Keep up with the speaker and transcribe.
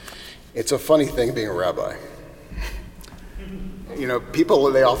It's a funny thing being a rabbi. You know,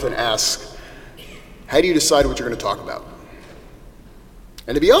 people, they often ask, how do you decide what you're going to talk about?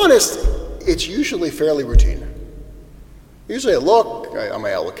 And to be honest, it's usually fairly routine. Usually I look on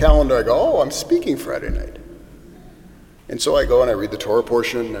my Outlook calendar, I go, oh, I'm speaking Friday night. And so I go and I read the Torah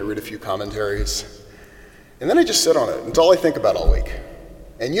portion, I read a few commentaries, and then I just sit on it. It's all I think about all week.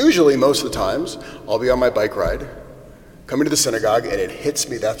 And usually, most of the times, I'll be on my bike ride, coming to the synagogue, and it hits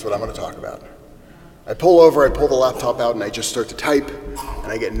me that's what I'm going to talk about. I pull over, I pull the laptop out, and I just start to type,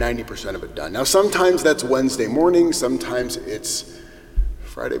 and I get 90% of it done. Now, sometimes that's Wednesday morning, sometimes it's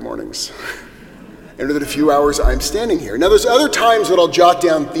Friday mornings. And within a few hours, I'm standing here. Now, there's other times that I'll jot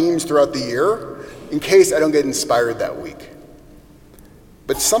down themes throughout the year in case I don't get inspired that week.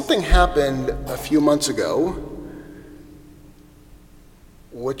 But something happened a few months ago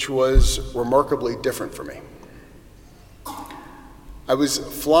which was remarkably different for me. I was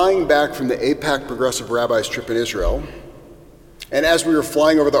flying back from the AIPAC Progressive Rabbis trip in Israel, and as we were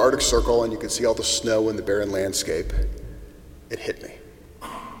flying over the Arctic Circle and you could see all the snow and the barren landscape, it hit me.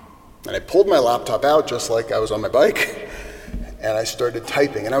 And I pulled my laptop out just like I was on my bike, and I started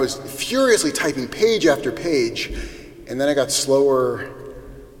typing. And I was furiously typing page after page, and then I got slower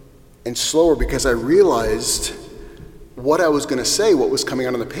and slower because I realized what I was going to say, what was coming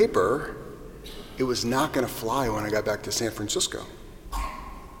out on the paper, it was not going to fly when I got back to San Francisco.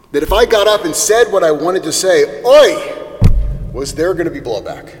 That if I got up and said what I wanted to say, oi, was there going to be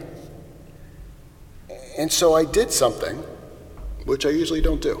blowback? And so I did something, which I usually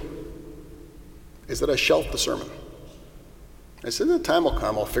don't do, is that I shelved the sermon. I said, the time will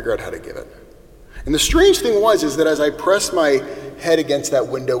come, I'll figure out how to give it. And the strange thing is that as I pressed my head against that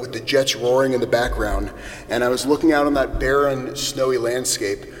window with the jets roaring in the background, and I was looking out on that barren, snowy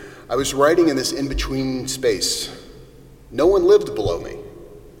landscape, I was writing in this in-between space. No one lived below me.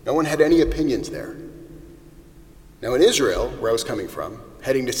 No one had any opinions there. Now in Israel, where I was coming from,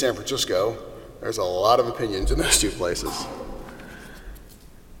 heading to San Francisco, there's a lot of opinions in those two places.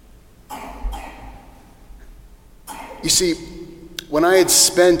 You see, when I had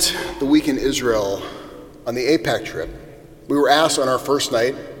spent the week in Israel on the AIPAC trip, we were asked on our first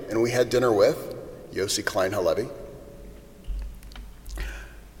night, and we had dinner with Yossi Klein Halevi.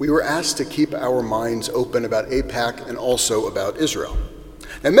 We were asked to keep our minds open about AIPAC and also about Israel.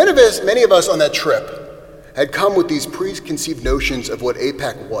 Now, many of us on that trip had come with these preconceived notions of what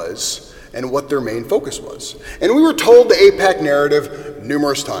AIPAC was and what their main focus was. And we were told the AIPAC narrative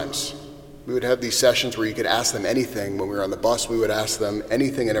numerous times. We would have these sessions where you could ask them anything. When we were on the bus, we would ask them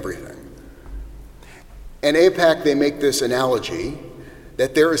anything and everything. And AIPAC, they make this analogy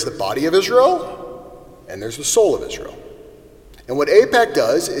that there is the body of Israel and there's the soul of Israel. And what AIPAC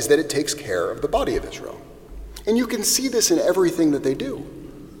does is that it takes care of the body of Israel. And you can see this in everything that they do.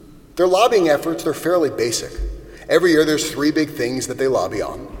 Their lobbying efforts, they're fairly basic. Every year there's 3 big things that they lobby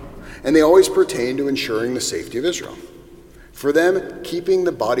on, and they always pertain to ensuring the safety of Israel. For them, keeping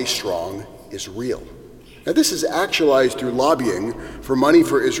the body strong is real. Now, this is actualized through lobbying for money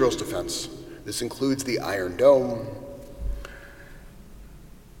for Israel's defense. This includes the Iron Dome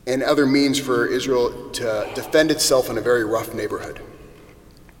and other means for Israel to defend itself in a very rough neighborhood.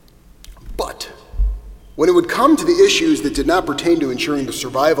 But when it would come to the issues that did not pertain to ensuring the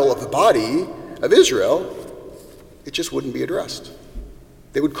survival of the body of Israel, it just wouldn't be addressed.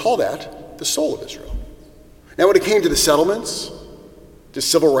 They would call that the soul of Israel. Now, when it came to the settlements, to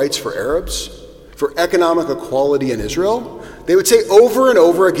civil rights for Arabs, for economic equality in Israel, they would say over and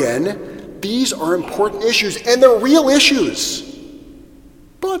over again, these are important issues, and they're real issues.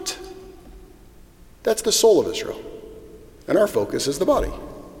 But that's the soul of Israel, and our focus is the body.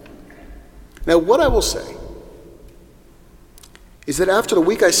 Now, what I will say is that after the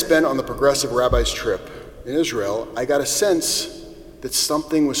week I spent on the Progressive Rabbis trip in Israel, I got a sense that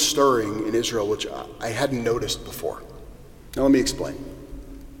something was stirring in Israel which I hadn't noticed before. Now let me explain.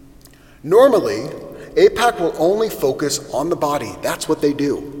 Normally, AIPAC will only focus on the body. That's what they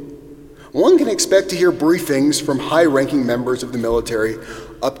do. One can expect to hear briefings from high-ranking members of the military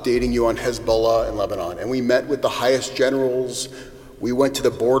updating you on Hezbollah and Lebanon. And we met with the highest generals. We went to the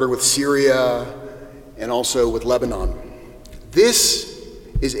border with Syria and also with Lebanon. This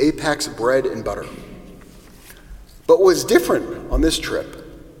is AIPAC's bread and butter. But what was different on this trip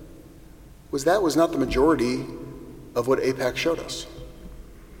was that was not the majority of what AIPAC showed us.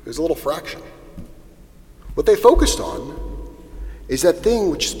 It was a little fraction. What they focused on is that thing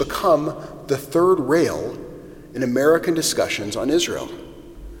which has become the third rail in American discussions on Israel.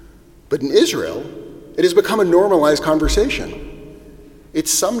 But in Israel, it has become a normalized conversation.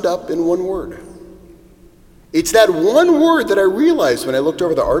 It's summed up in one word. It's that one word that I realized when I looked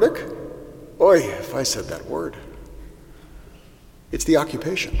over the Arctic Oy, if I said that word. It's the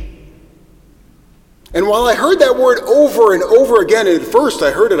occupation. And while I heard that word over and over again, and at first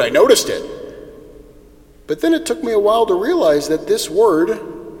I heard it, I noticed it. But then it took me a while to realize that this word,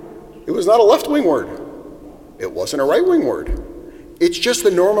 it was not a left-wing word. It wasn't a right-wing word. It's just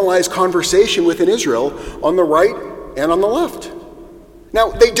the normalized conversation within Israel on the right and on the left. Now,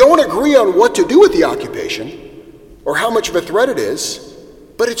 they don't agree on what to do with the occupation or how much of a threat it is,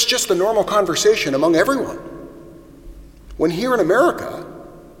 but it's just the normal conversation among everyone. When here in America,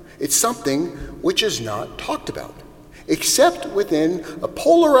 it's something which is not talked about, except within a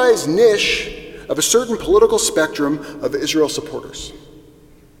polarized niche of a certain political spectrum of Israel supporters.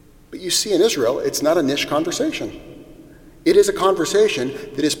 But you see, in Israel, it's not a niche conversation. It is a conversation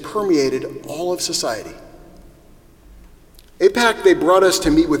that has permeated all of society. AIPAC, they brought us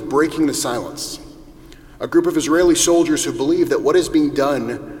to meet with Breaking the Silence, a group of Israeli soldiers who believe that what is being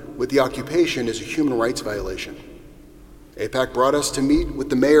done with the occupation is a human rights violation. AIPAC brought us to meet with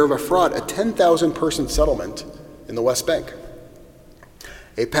the mayor of Efrat, a 10,000-person settlement in the West Bank.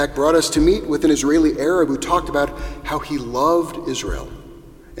 AIPAC brought us to meet with an Israeli Arab who talked about how he loved Israel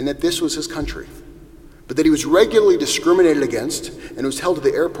and that this was his country, but that he was regularly discriminated against and was held at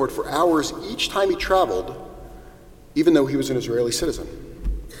the airport for hours each time he traveled, even though he was an Israeli citizen.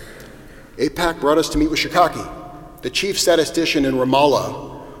 AIPAC brought us to meet with Shikaki, the chief statistician in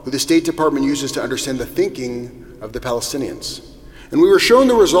Ramallah, who the State Department uses to understand the thinking of the Palestinians. And we were shown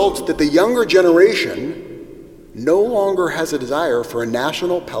the results that the younger generation no longer has a desire for a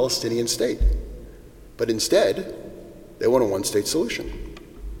national Palestinian state, but instead, they want a one-state solution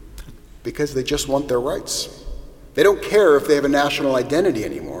because they just want their rights. They don't care if they have a national identity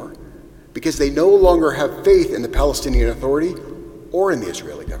anymore because they no longer have faith in the Palestinian Authority or in the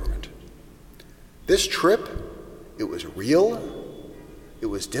Israeli government. This trip, it was real, it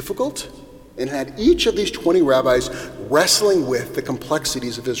was difficult, and had each of these 20 rabbis wrestling with the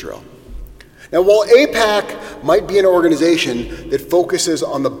complexities of Israel. Now, while AIPAC might be an organization that focuses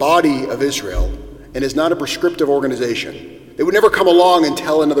on the body of Israel and is not a prescriptive organization, they would never come along and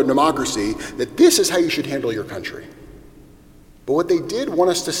tell another democracy that this is how you should handle your country. But what they did want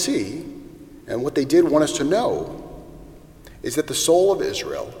us to see, and what they did want us to know, is that the soul of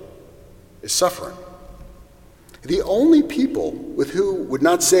Israel is suffering. The only people with who would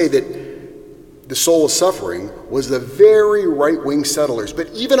not say that the soul is suffering was the very right-wing settlers. But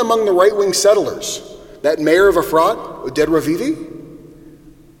even among the right-wing settlers, that mayor of Efrat, Oded Ravivi,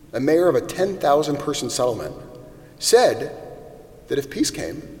 a mayor of a 10,000-person settlement, said that if peace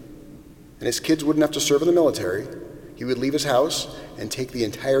came and his kids wouldn't have to serve in the military, he would leave his house and take the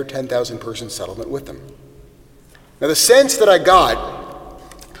entire 10,000-person settlement with him. Now, the sense that I got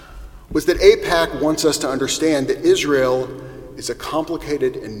was that AIPAC wants us to understand that Israel is a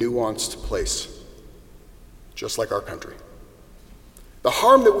complicated and nuanced place, just like our country. The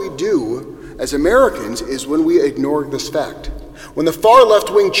harm that we do as Americans is when we ignore this fact. When the far left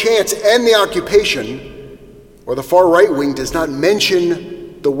wing chants end the occupation, or the far right wing does not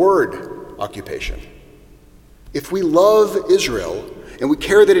mention the word occupation. If we love Israel and we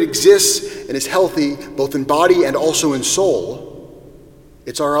care that it exists and is healthy both in body and also in soul,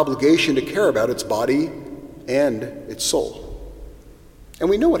 it's our obligation to care about its body and its soul. And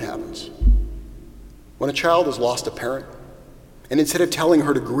we know what happens. When a child has lost a parent, and instead of telling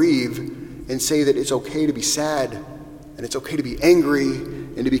her to grieve and say that it's okay to be sad, and it's okay to be angry,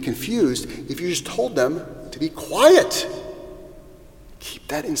 and to be confused, if you just told them to be quiet, keep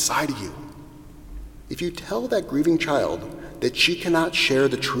that inside of you. If you tell that grieving child that she cannot share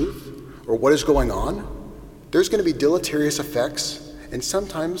the truth or what is going on, there's going to be deleterious effects, and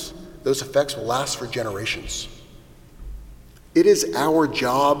sometimes those effects will last for generations. It is our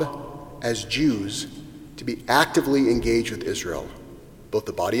job as Jews to be actively engaged with Israel, both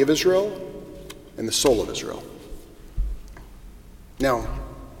the body of Israel and the soul of Israel. Now,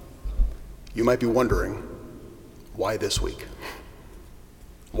 you might be wondering, why this week?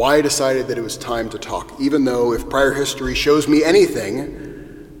 Why I decided that it was time to talk, even though if prior history shows me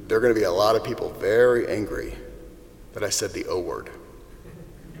anything, there are going to be a lot of people very angry that I said the O word.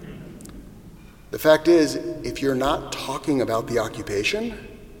 The fact is, if you're not talking about the occupation,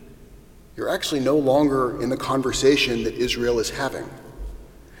 you're actually no longer in the conversation that Israel is having.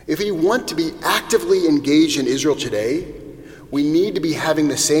 If we want to be actively engaged in Israel today, we need to be having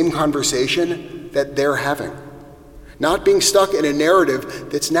the same conversation that they're having. Not being stuck in a narrative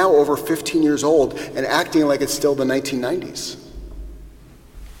that's now over 15 years old and acting like it's still the 1990s.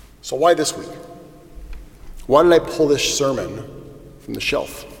 So why this week? Why did I pull this sermon from the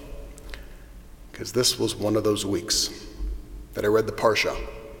shelf? Because this was one of those weeks that I read the Parsha.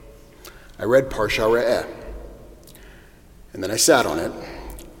 I read Parsha Re'eh, and then I sat on it,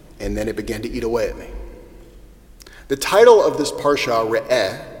 and then it began to eat away at me. The title of this Parsha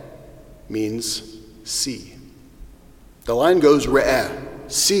Re'eh means see. The line goes,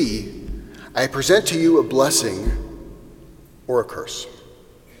 Re'eh, see, I present to you a blessing or a curse.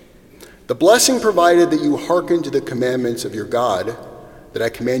 The blessing provided that you hearken to the commandments of your God that I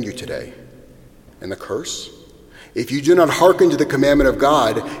command you today. And the curse? If you do not hearken to the commandment of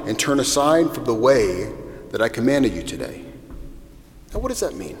God and turn aside from the way that I commanded you today. Now what does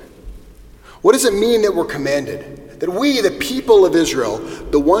that mean? What does it mean that we're commanded? That we, the people of Israel,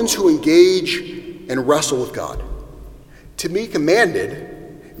 the ones who engage and wrestle with God. To be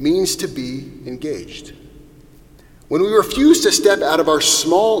commanded means to be engaged. When we refuse to step out of our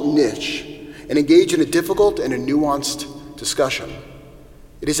small niche and engage in a difficult and a nuanced discussion,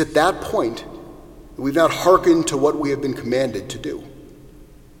 it is at that point that we've not hearkened to what we have been commanded to do.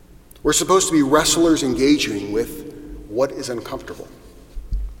 We're supposed to be wrestlers engaging with what is uncomfortable.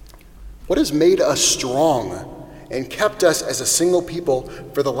 What has made us strong and kept us as a single people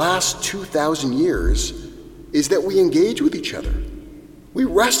for the last 2,000 years is that we engage with each other. We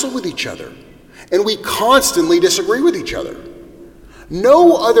wrestle with each other. And we constantly disagree with each other.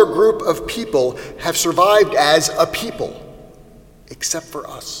 No other group of people have survived as a people except for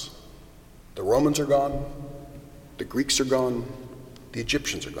us. The Romans are gone. The Greeks are gone. The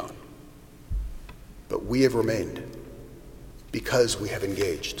Egyptians are gone. But we have remained because we have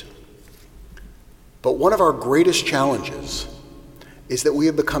engaged. But one of our greatest challenges is that we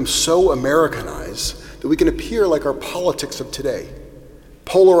have become so Americanized that we can appear like our politics of today.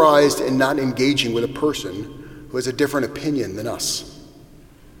 Polarized and not engaging with a person who has a different opinion than us.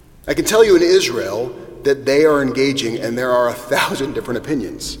 I can tell you in Israel that they are engaging and there are 1,000 different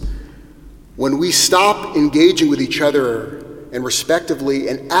opinions. When we stop engaging with each other and respectively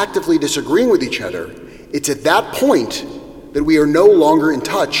and actively disagreeing with each other, it's at that point that we are no longer in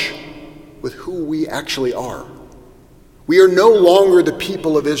touch with who we actually are. We are no longer the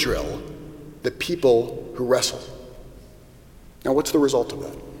people of Israel, the people who wrestle. Now, what's the result of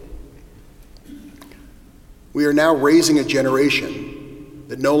that? We are now raising a generation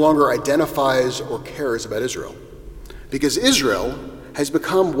that no longer identifies or cares about Israel, because Israel has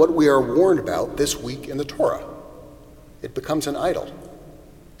become what we are warned about this week in the Torah. It becomes an idol,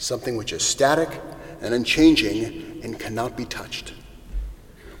 something which is static and unchanging and cannot be touched.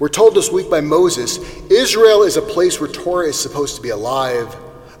 We're told this week by Moses, Israel is a place where Torah is supposed to be alive,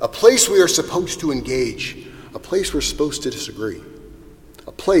 a place we are supposed to engage, a place we're supposed to disagree,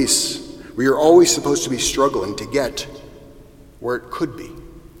 a place where you're always supposed to be struggling to get where it could be.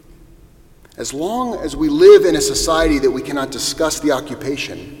 As long as we live in a society that we cannot discuss the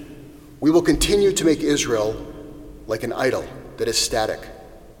occupation, we will continue to make Israel like an idol that is static.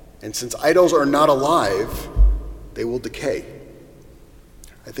 And since idols are not alive, they will decay.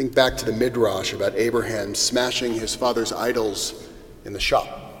 I think back to the Midrash about Abraham smashing his father's idols in the shop.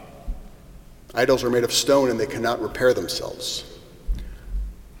 Idols are made of stone and they cannot repair themselves.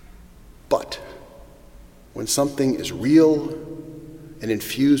 But when something is real and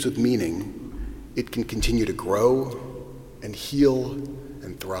infused with meaning, it can continue to grow and heal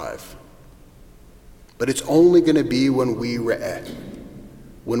and thrive. But it's only going to be when we re'eh,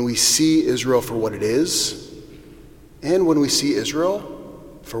 when we see Israel for what it is, and when we see Israel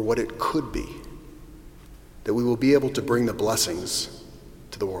for what it could be, that we will be able to bring the blessings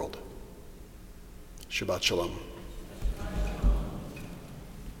to the world. Shabbat Shalom.